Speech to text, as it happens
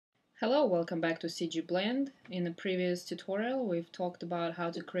Hello, welcome back to CG Blend. In the previous tutorial, we've talked about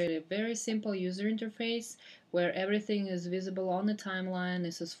how to create a very simple user interface where everything is visible on the timeline.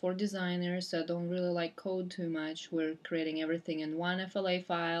 This is for designers that don't really like code too much. We're creating everything in one FLA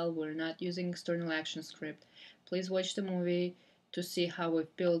file. We're not using external Actionscript. Please watch the movie to see how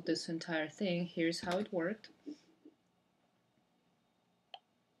we've built this entire thing. Here's how it worked.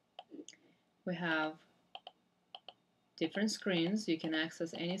 We have different screens. You can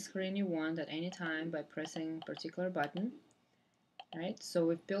access any screen you want at any time by pressing a particular button. Right, so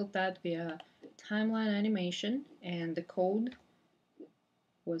we've built that via timeline animation, and the code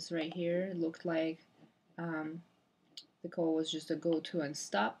was right here. It looked like the code was just a go to and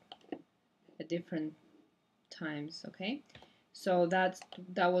stop at different times. Okay, so that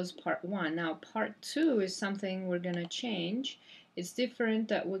was part one. Now part two is something we're gonna change. It's different,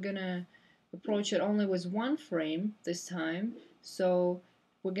 that we're gonna approach it only with one frame this time. So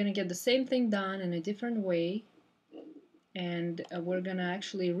we're gonna get the same thing done in a different way, and we're gonna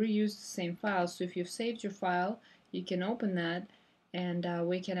actually reuse the same file. So if you've saved your file, you can open that, and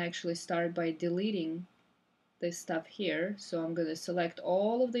we can actually start by deleting this stuff here. So I'm gonna select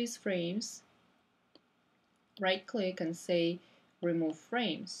all of these frames, right click and say remove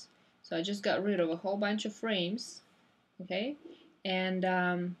frames. So I just got rid of a whole bunch of frames. Okay,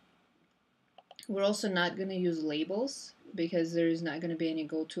 and we're also not going to use labels because there is not going to be any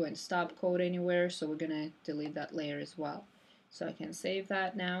go to and stop code anywhere, so we're going to delete that layer as well. So I can save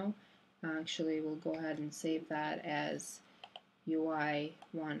that now. Actually, we'll go ahead and save that as UI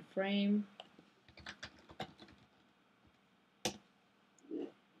one frame.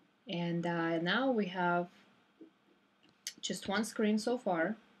 And now we have just one screen so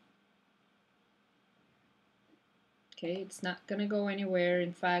far. Okay, it's not going to go anywhere.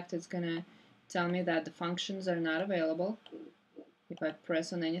 In fact, it's going to tell me that the functions are not available if I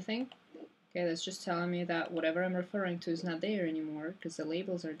press on anything. Okay, that's just telling me that whatever I'm referring to is not there anymore because the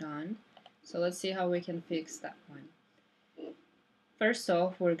labels are gone. So let's see how we can fix that one. First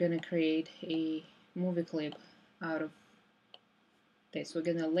off, we're going to create a movie clip out of this. We're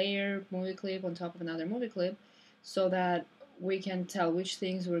going to layer movie clip on top of another movie clip so that we can tell which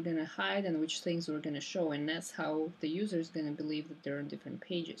things we're going to hide and which things we're going to show, and that's how the user is going to believe that they're on different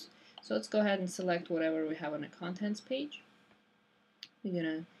pages. So let's go ahead and select whatever we have on a contents page. We're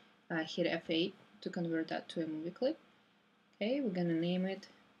going to hit F8 to convert that to a movie clip. Okay, we're going to name it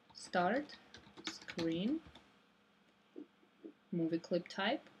Start Screen Movie Clip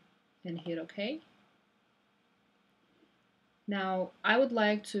Type and hit OK. Now I would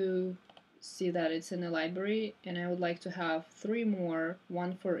like to see that it's in the library, and I would like to have 3 more,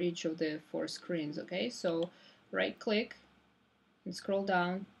 one for each of the 4 screens. Okay, so right click and scroll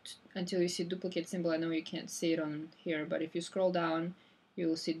down until you see duplicate symbol. I know you can't see it on here, but if you scroll down you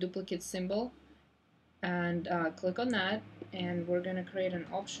will see duplicate symbol, and click on that, and we're going to create an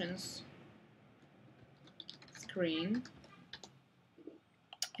options screen.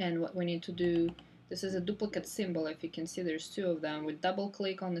 And what we need to do, this is a duplicate symbol. If you can see, there's 2 of them. We double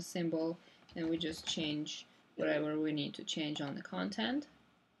click on the symbol and we just change whatever we need to change on the content,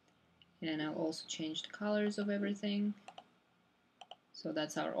 and I'll also change the colors of everything. So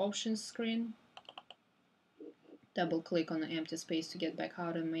that's our options screen. Double click on the empty space to get back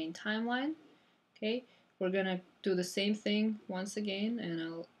out of main timeline. Okay, we're gonna do the same thing once again, and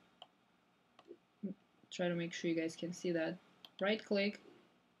I'll try to make sure you guys can see that. Right click,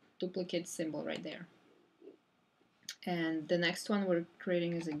 duplicate symbol right there. And the next one we're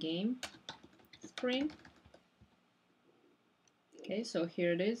creating is a game screen. Okay, so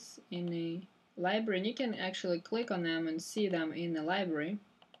here it is in the library, and you can actually click on them and see them in the library.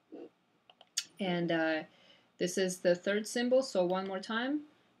 And this is the 3rd symbol, so one more time,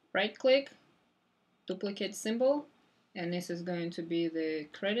 right click, duplicate symbol, and this is going to be the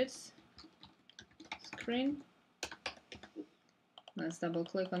credits screen. Let's double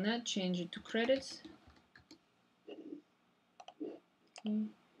click on that, change it to credits. Okay.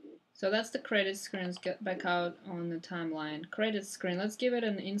 So that's the credits screen. Let's get back out on the timeline. Credits screen, let's give it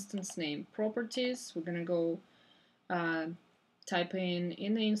an instance name. Properties, we're gonna go type in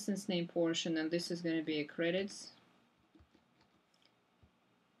the instance name portion, and this is gonna be a credits.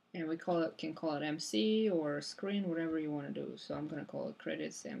 And we can call it MC or screen, whatever you want to do. So I'm gonna call it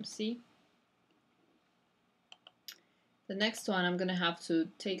credits MC. The next one, I'm gonna have to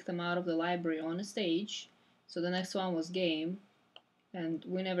take them out of the library on a stage. So the next one was game, and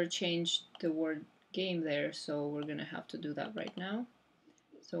we never changed the word game there, so we're gonna have to do that right now.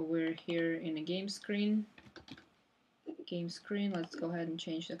 So we're here in a game screen. Let's go ahead and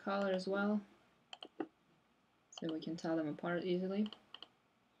change the color as well so we can tell them apart easily.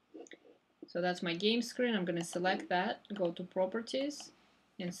 So that's my game screen. I'm going to select that, go to properties,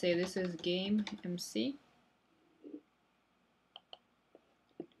 and say this is game MC.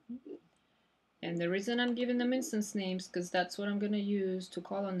 And the reason I'm giving them instance names because that's what I'm going to use to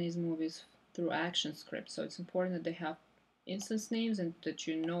call on these movies through Actionscript. So it's important that they have instance names and that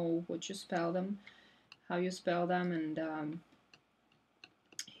you know what you spell them, how you spell them, and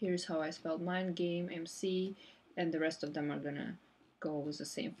here's how I spelled mine, game MC, and the rest of them are going to go with the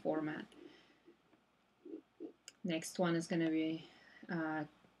same format. Next one is going to be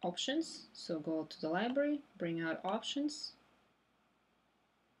options. So go to the library, bring out options,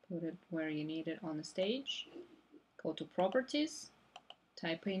 put it where you need it on the stage, go to properties,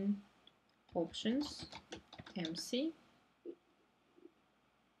 type in options MC,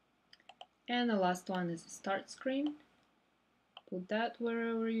 and the last one is the start screen. Put that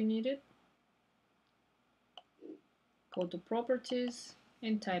wherever you need it. Go to properties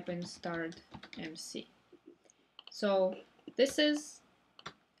and type in start MC. So this is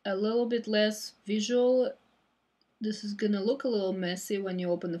a little bit less visual. This is gonna look a little messy when you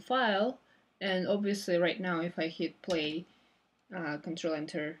open the file, and obviously right now if I hit play, Control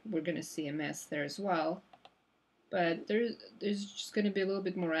Enter, we're gonna see a mess there as well. But there's just gonna be a little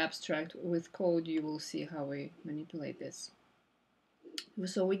bit more abstract. With code you will see how we manipulate this.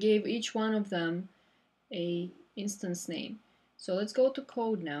 So we gave each one of them a instance name. So let's go to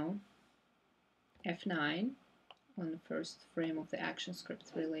code now, F9 on the first frame of the Actionscript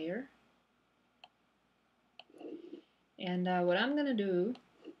 3 layer. And what I'm going to do,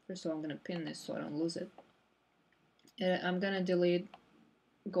 first of all I'm going to pin this so I don't lose it. I'm going to delete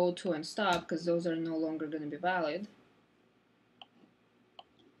go to and stop because those are no longer going to be valid.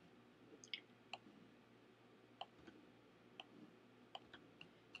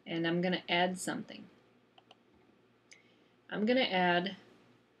 And I'm going to add something. I'm going to add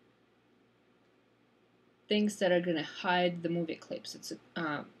things that are going to hide the movie clips. It's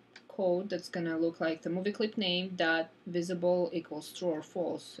a code that's going to look like the movie clip name dot visible equals true or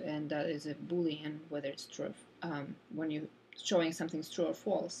false, and that is a boolean whether it's true when you're showing something's true or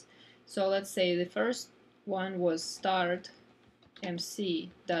false. So let's say the first one was start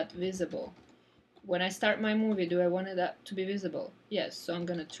MC dot visible. When I start my movie, do I want that to be visible? Yes, so I'm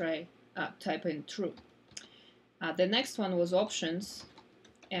going to try type in true. The next one was options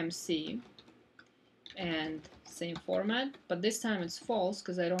MC, and same format, but this time it's false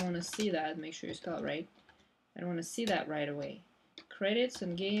because I don't want to see that. Make sure you spell it right. I don't want to see that right away. Credits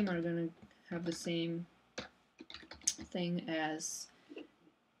and game are going to have the same thing as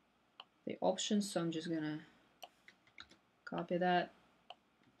the options, so I'm just going to copy that,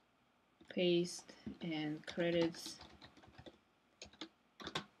 paste, and credits.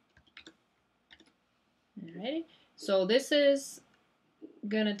 Alrighty, so this is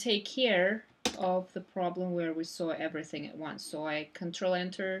going to take care of the problem where we saw everything at once. So I Control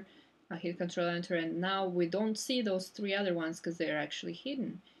Enter, I hit Control Enter, and now we don't see those three other ones because they're actually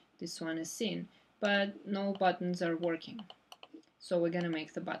hidden. This one is seen, but no buttons are working. So we're going to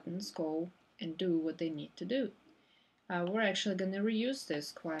make the buttons go and do what they need to do. We're actually going to reuse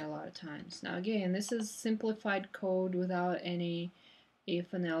this quite a lot of times. Now again, this is simplified code without any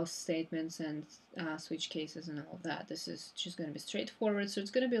if and else statements and switch cases and all of that. This is just going to be straightforward, so it's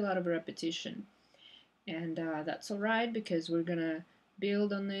going to be a lot of repetition. And that's alright because we're going to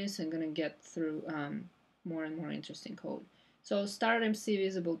build on this and going to get through more and more interesting code. So start MC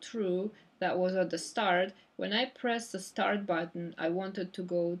visible true, that was at the start. When I press the start button, I wanted to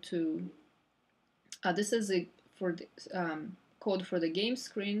go to, this is for the, code for the game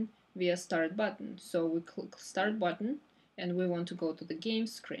screen via start button. So we click start button and we want to go to the game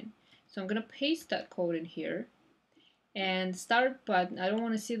screen. So I'm going to paste that code in here, and start button, I don't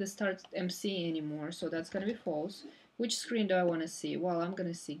want to see the start MC anymore, so that's going to be false. Which screen do I want to see? Well, I'm going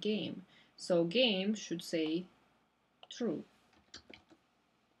to see game. So game should say true.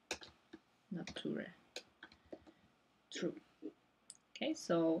 Not true. True. Okay,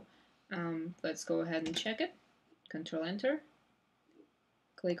 so let's go ahead and check it. Control Enter.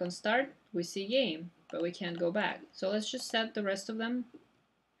 Click on start. We see game, but we can't go back. So let's just set the rest of them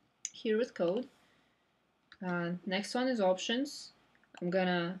here with code. Next one is options. I'm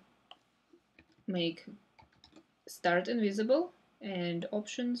gonna make start invisible and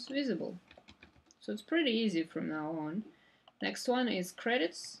options visible. So it's pretty easy from now on. Next one is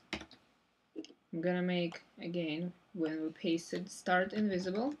credits. I'm gonna make, again, when we pasted, start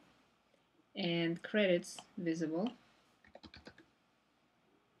invisible and credits visible.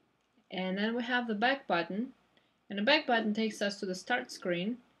 And then we have the back button, and the back button takes us to the start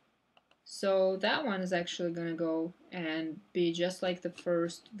screen. So that one is actually going to go and be just like the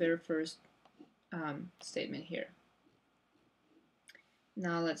very first statement here.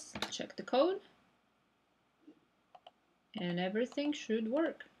 Now let's check the code, and everything should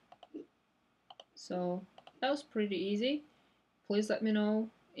work. So that was pretty easy. Please let me know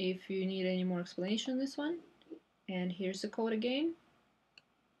if you need any more explanation on this one. And here's the code again.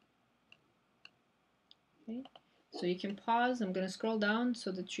 Okay. So you can pause. I'm going to scroll down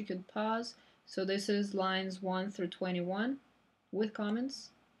so that you could pause. So this is lines 1 through 21 with comments.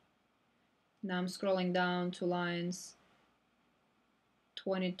 Now I'm scrolling down to lines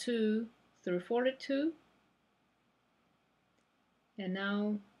 22 through 42. And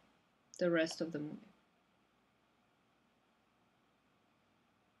now the rest of the movie.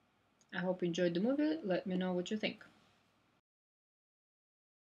 I hope you enjoyed the movie. Let me know what you think.